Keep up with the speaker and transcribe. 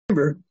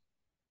remember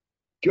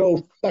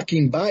Joe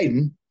fucking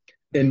Biden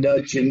in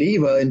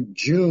Geneva in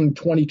June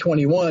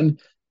 2021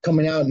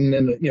 coming out in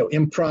an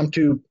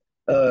impromptu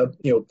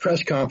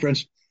press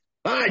conference.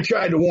 I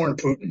tried to warn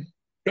Putin,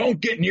 don't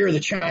get near the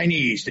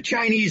Chinese. The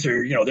Chinese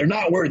are, they're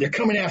not worried. They're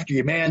coming after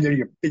you, man.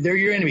 They're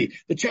your enemy.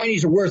 The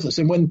Chinese are worthless.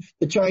 And when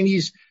the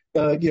Chinese,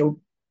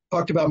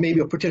 talked about maybe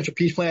a potential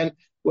peace plan,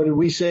 what did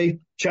we say?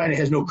 China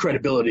has no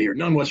credibility or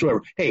none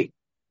whatsoever. Hey,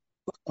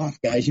 fuck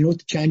off, guys. You know what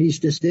the Chinese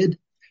just did?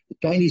 The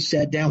Chinese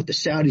sat down with the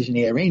Saudis and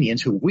the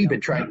Iranians, who we've been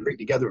trying to bring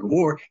together in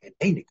war, and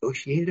they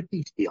negotiated a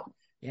peace deal.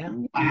 Yeah.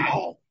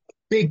 Wow.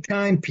 Big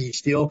time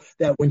peace deal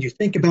that when you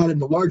think about it in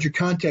the larger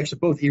context of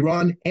both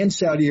Iran and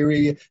Saudi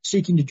Arabia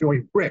seeking to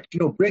join BRICS,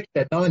 BRICS,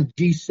 that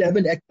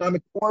non-G7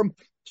 economic forum,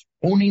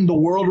 owning the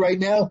world right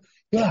now.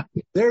 Yeah,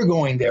 they're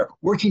going there,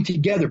 working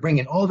together,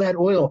 bringing all that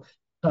oil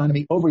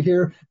economy over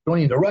here,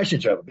 joining the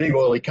Russians, who have a big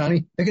oil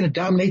economy. They're going to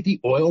dominate the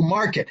oil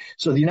market.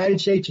 So the United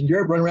States and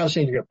Europe run around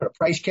saying you're going to put a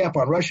price cap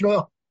on Russian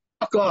oil.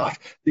 Fuck off.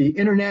 The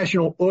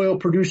international oil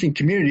producing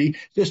community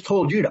just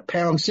told you to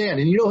pound sand.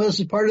 And you know who else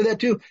is part of that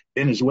too?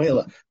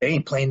 Venezuela. They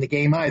ain't playing the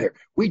game either.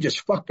 We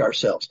just fucked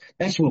ourselves.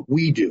 That's what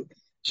we do.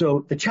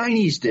 So the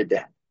Chinese did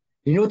that.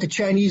 You know what the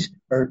Chinese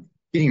are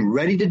getting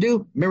ready to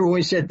do? Remember when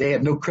we said they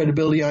have no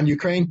credibility on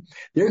Ukraine?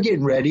 They're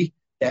getting ready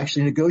to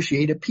actually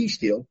negotiate a peace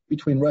deal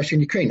between Russia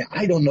and Ukraine. Now,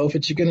 I don't know if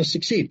it's going to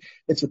succeed.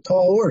 It's a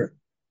tall order.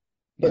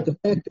 But the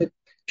fact that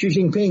Xi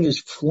Jinping is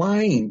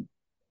flying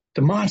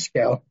to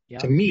Moscow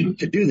to meet,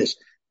 to do this.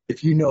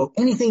 If you know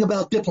anything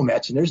about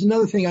diplomats, and there's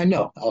another thing I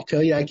know, I'll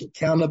tell you, I can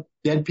count up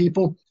dead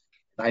people.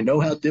 I know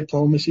how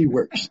diplomacy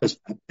works. I've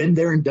been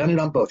there and done it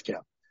on both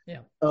counts.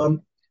 Yeah.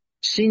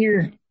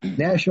 Senior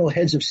national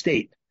heads of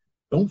state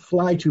don't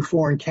fly to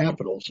foreign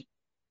capitals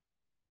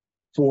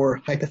for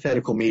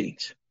hypothetical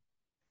meetings.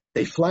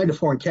 They fly to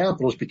foreign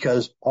capitals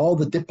because all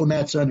the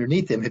diplomats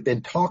underneath them have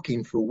been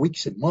talking for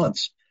weeks and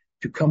months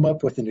to come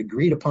up with an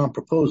agreed upon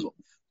proposal.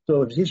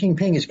 So if Xi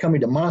Jinping is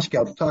coming to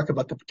Moscow to talk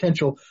about the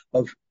potential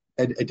of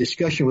a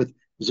discussion with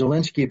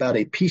Zelensky about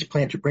a peace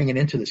plan to bring an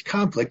end to this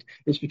conflict,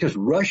 it's because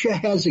Russia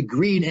has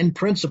agreed in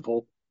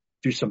principle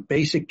to some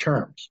basic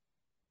terms.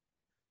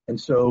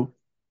 And so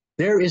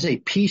there is a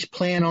peace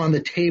plan on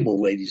the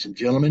table, ladies and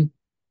gentlemen.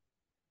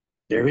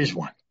 There is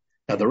one.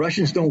 Now, the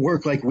Russians don't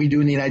work like we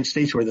do in the United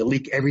States, where they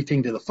leak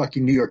everything to the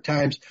fucking New York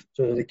Times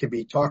so that it can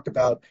be talked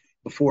about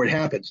before it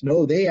happens.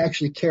 No, they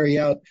actually carry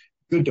out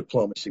good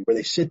diplomacy, where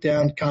they sit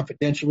down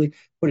confidentially,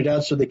 put it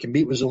out so they can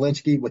meet with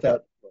Zelensky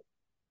without,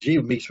 Xi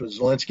meets with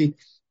Zelensky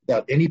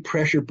without any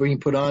pressure being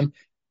put on.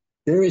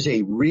 There is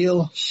a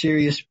real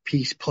serious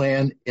peace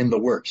plan in the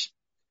works.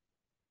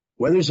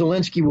 Whether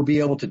Zelensky will be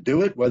able to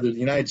do it, whether the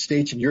United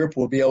States and Europe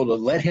will be able to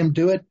let him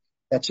do it,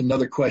 that's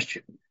another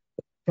question.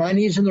 The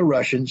Chinese and the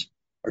Russians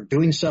are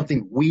doing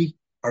something we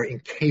are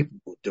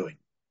incapable of doing,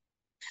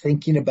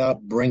 thinking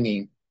about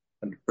bringing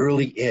an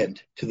early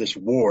end to this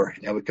war.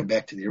 Now we come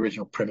back to the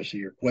original premise of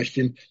your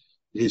question.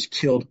 It has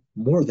killed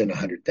more than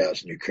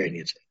 100,000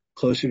 Ukrainians,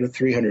 closer to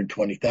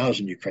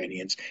 320,000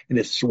 Ukrainians. And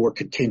if this war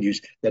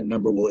continues, that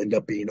number will end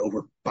up being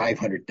over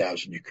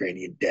 500,000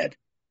 Ukrainian dead.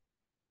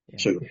 Yeah.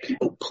 So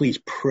people, please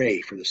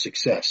pray for the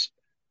success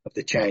of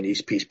the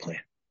Chinese peace plan.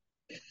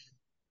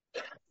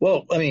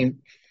 Well, I mean,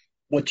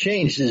 what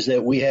changed is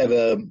that we have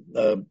a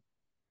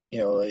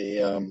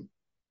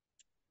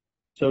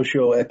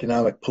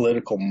socioeconomic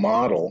political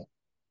model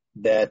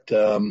that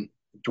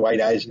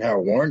Dwight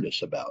Eisenhower warned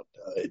us about.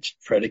 It's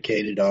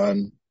predicated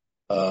on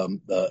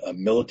a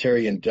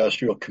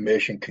military-industrial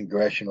commission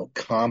congressional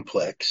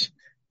complex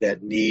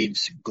that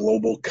needs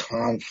global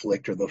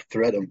conflict or the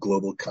threat of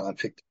global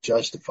conflict to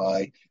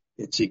justify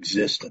its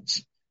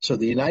existence. So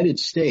the United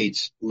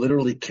States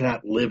literally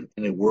cannot live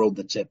in a world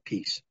that's at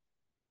peace.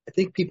 I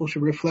think people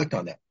should reflect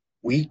on that.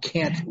 We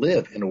can't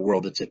live in a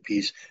world that's at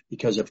peace,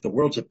 because if the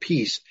world's at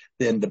peace,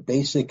 then the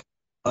basic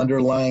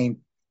underlying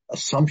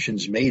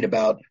assumptions made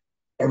about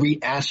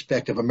every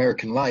aspect of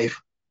American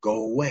life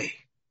go away.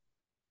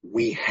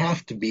 We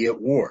have to be at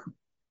war.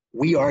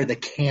 We are the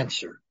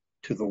cancer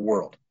to the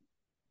world.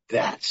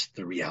 That's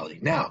the reality.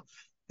 Now,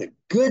 the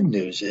good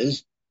news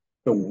is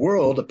the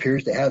world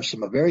appears to have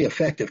some very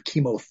effective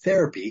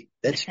chemotherapy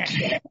that's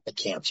the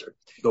cancer.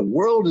 The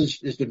world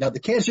is now the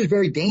cancer is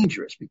very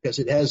dangerous because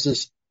it has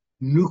this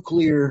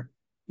nuclear,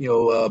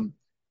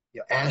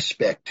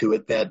 aspect to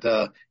it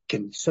that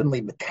can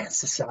suddenly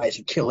metastasize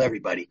and kill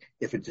everybody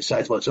if it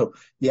decides well. So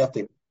you have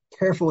to be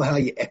careful how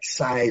you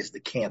excise the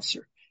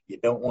cancer. You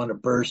don't want to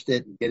burst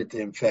it and get it to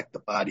infect the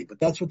body. But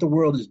that's what the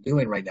world is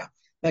doing right now.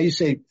 Now you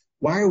say,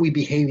 why are we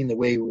behaving the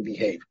way we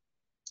behave?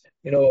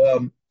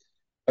 I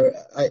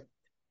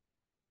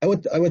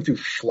went through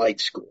flight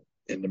school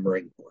in the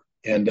Marine Corps.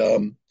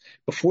 And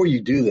before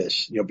you do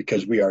this,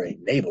 because we are a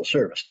naval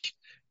service,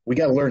 we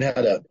got to learn how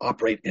to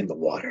operate in the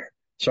water.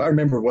 So I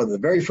remember one of the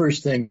very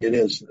first thing it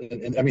is,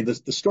 and I mean,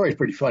 the story is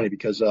pretty funny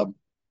because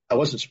I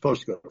wasn't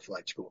supposed to go to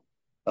flight school.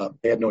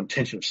 They had no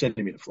intention of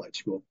sending me to flight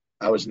school.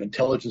 I was an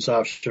intelligence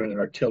officer in an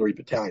artillery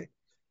battalion.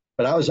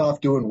 But I was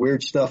off doing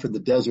weird stuff in the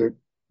desert,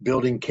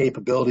 building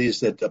capabilities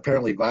that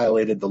apparently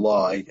violated the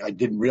law. I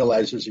didn't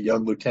realize as a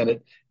young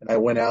lieutenant, and I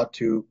went out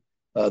to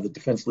the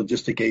Defense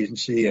Logistic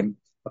Agency and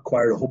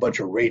acquired a whole bunch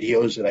of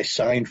radios that I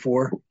signed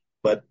for,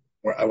 but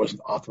I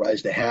wasn't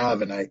authorized to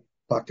have. And I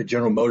talked to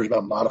General Motors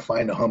about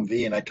modifying the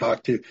Humvee, and I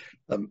talked to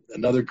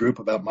another group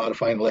about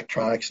modifying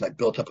electronics, and I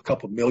built up a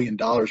couple $1 million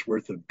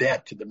worth of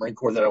debt to the Marine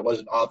Corps that I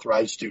wasn't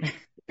authorized to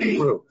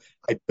through.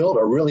 I built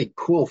a really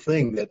cool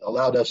thing that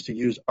allowed us to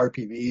use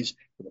RPVs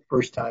for the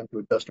first time to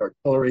adjust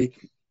artillery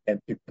and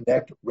to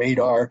connect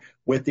radar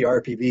with the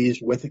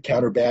RPVs, with the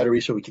counter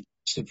battery, so we could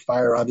instant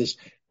fire on this.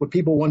 When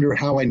people wonder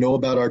how I know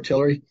about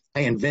artillery,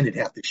 I invented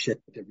half the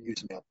shit that they're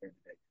using out there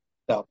today.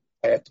 Now,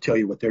 I have to tell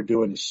you, what they're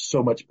doing is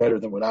so much better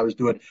than what I was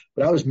doing,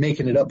 but I was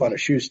making it up on a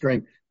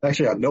shoestring,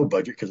 actually on no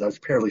budget, because I was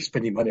apparently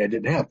spending money I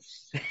didn't have.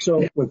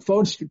 So when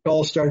phone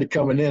calls started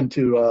coming in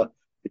to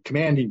the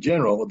commanding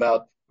general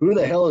about who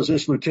the hell is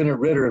this Lieutenant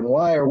Ritter and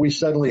why are we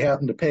suddenly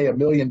having to pay $1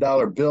 million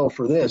bill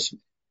for this?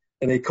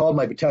 And they called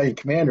my battalion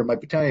commander. My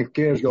battalion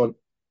commander is going,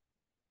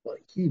 well,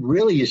 he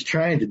really is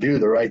trying to do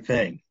the right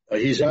thing.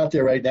 He's out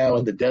there right now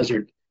in the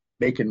desert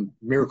making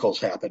miracles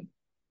happen,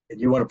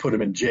 and you want to put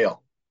him in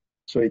jail.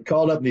 So he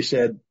called up and he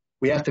said,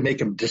 we have to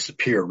make him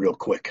disappear real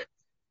quick.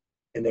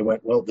 And they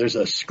went, well, there's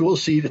a school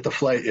seat at the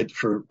flight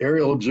for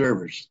aerial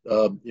observers,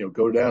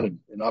 go down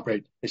and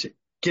operate. They said,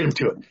 get him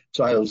to it.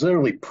 So I was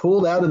literally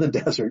pulled out of the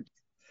desert,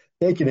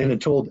 taken in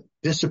and told,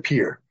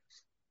 disappear.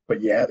 But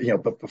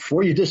but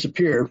before you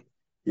disappear,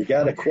 you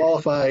got to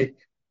qualify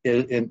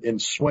in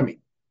swimming.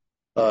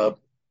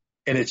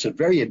 And it's a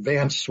very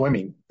advanced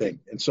swimming thing.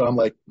 And so I'm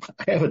like,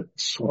 I haven't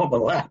swum a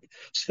lap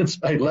since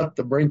I left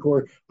the Marine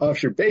Corps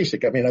Officer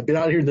Basic. I mean, I've been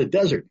out here in the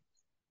desert.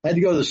 I had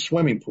to go to the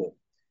swimming pool.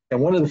 And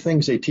one of the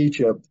things they teach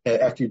you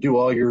after you do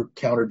all your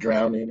counter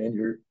drowning and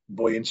your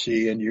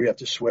buoyancy and you have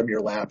to swim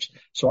your laps.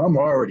 So I'm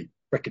already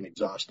freaking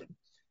exhausted.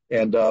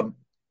 And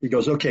he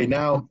goes, okay,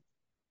 now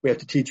we have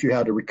to teach you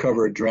how to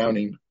recover a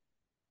drowning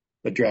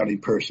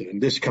person. And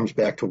this comes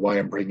back to why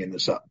I'm bringing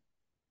this up.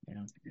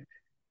 Yeah.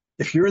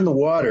 If you're in the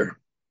water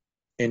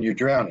and you're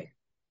drowning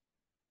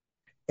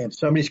and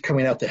somebody's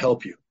coming out to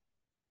help you,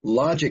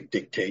 logic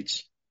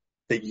dictates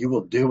that you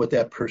will do what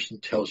that person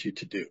tells you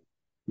to do.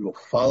 You will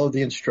follow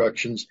the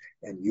instructions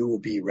and you will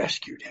be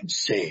rescued and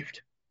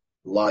saved.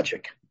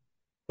 Logic.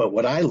 But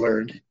what I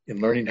learned in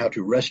learning how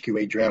to rescue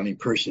a drowning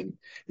person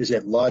is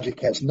that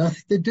logic has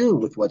nothing to do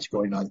with what's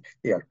going on.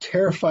 They are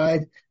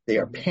terrified. They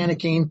are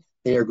panicking.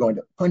 They are going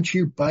to punch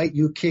you, bite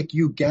you, kick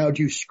you, gouge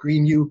you,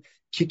 scream you,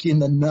 kick you in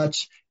the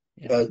nuts,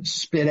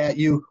 spit at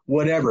you,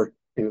 whatever,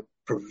 to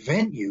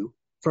prevent you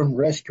from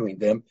rescuing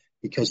them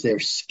because they're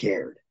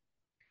scared.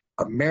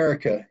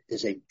 America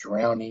is a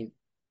drowning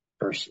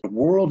person. The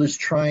world is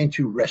trying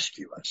to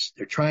rescue us.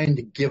 They're trying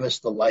to give us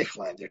the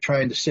lifeline. They're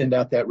trying to send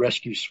out that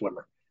rescue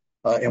swimmer.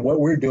 And what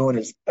we're doing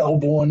is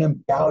elbowing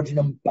them, gouging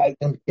them, biting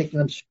them, kicking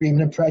them, screaming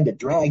them, trying to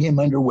drag him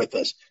under with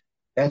us.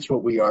 That's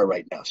what we are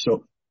right now.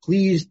 So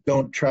please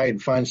don't try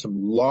and find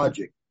some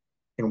logic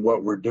in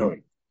what we're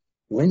doing.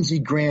 Lindsey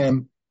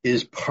Graham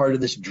is part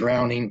of this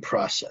drowning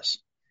process.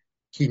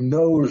 He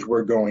knows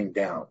we're going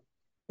down.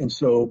 And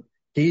so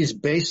he's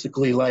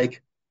basically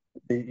like,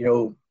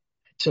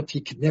 except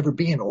he could never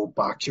be an old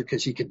boxer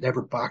because he could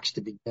never box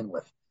to begin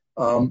with.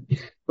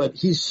 But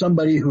he's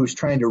somebody who's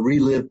trying to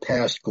relive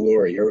past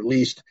glory, or at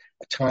least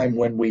a time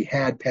when we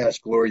had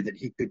past glory that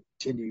he could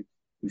continue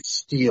to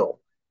steal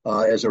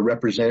as a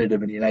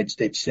representative in the United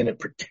States Senate,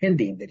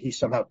 pretending that he's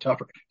somehow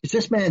tougher. Because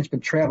this man's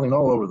been traveling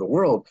all over the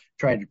world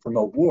trying to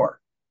promote war,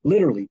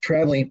 literally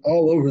traveling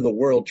all over the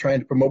world trying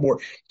to promote war.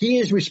 He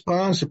is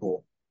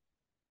responsible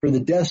for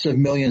the deaths of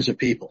millions of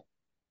people.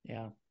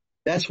 Yeah.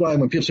 That's why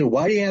when people say,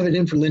 why do you have it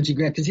in for Lindsey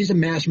Graham? Because he's a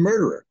mass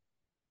murderer.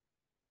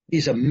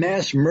 He's a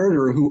mass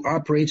murderer who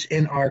operates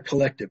in our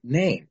collective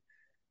name.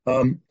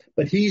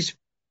 But he's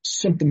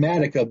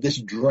symptomatic of this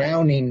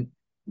drowning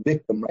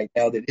victim right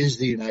now that is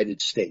the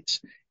United States.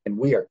 And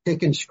we are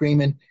kicking,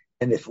 screaming,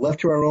 and if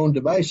left to our own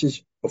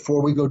devices,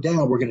 before we go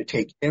down, we're going to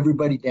take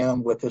everybody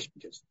down with us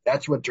because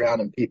that's what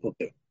drowning people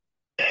do.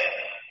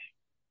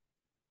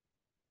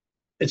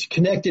 It's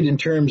connected in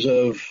terms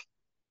of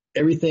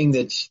everything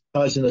that's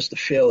causing us to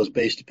fail is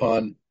based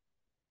upon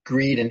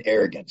greed and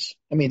arrogance.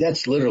 I mean,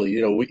 that's literally,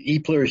 e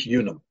pluribus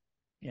unum,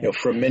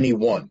 from many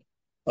one.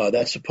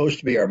 That's supposed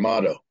to be our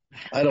motto.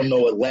 I don't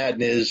know what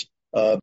Latin is.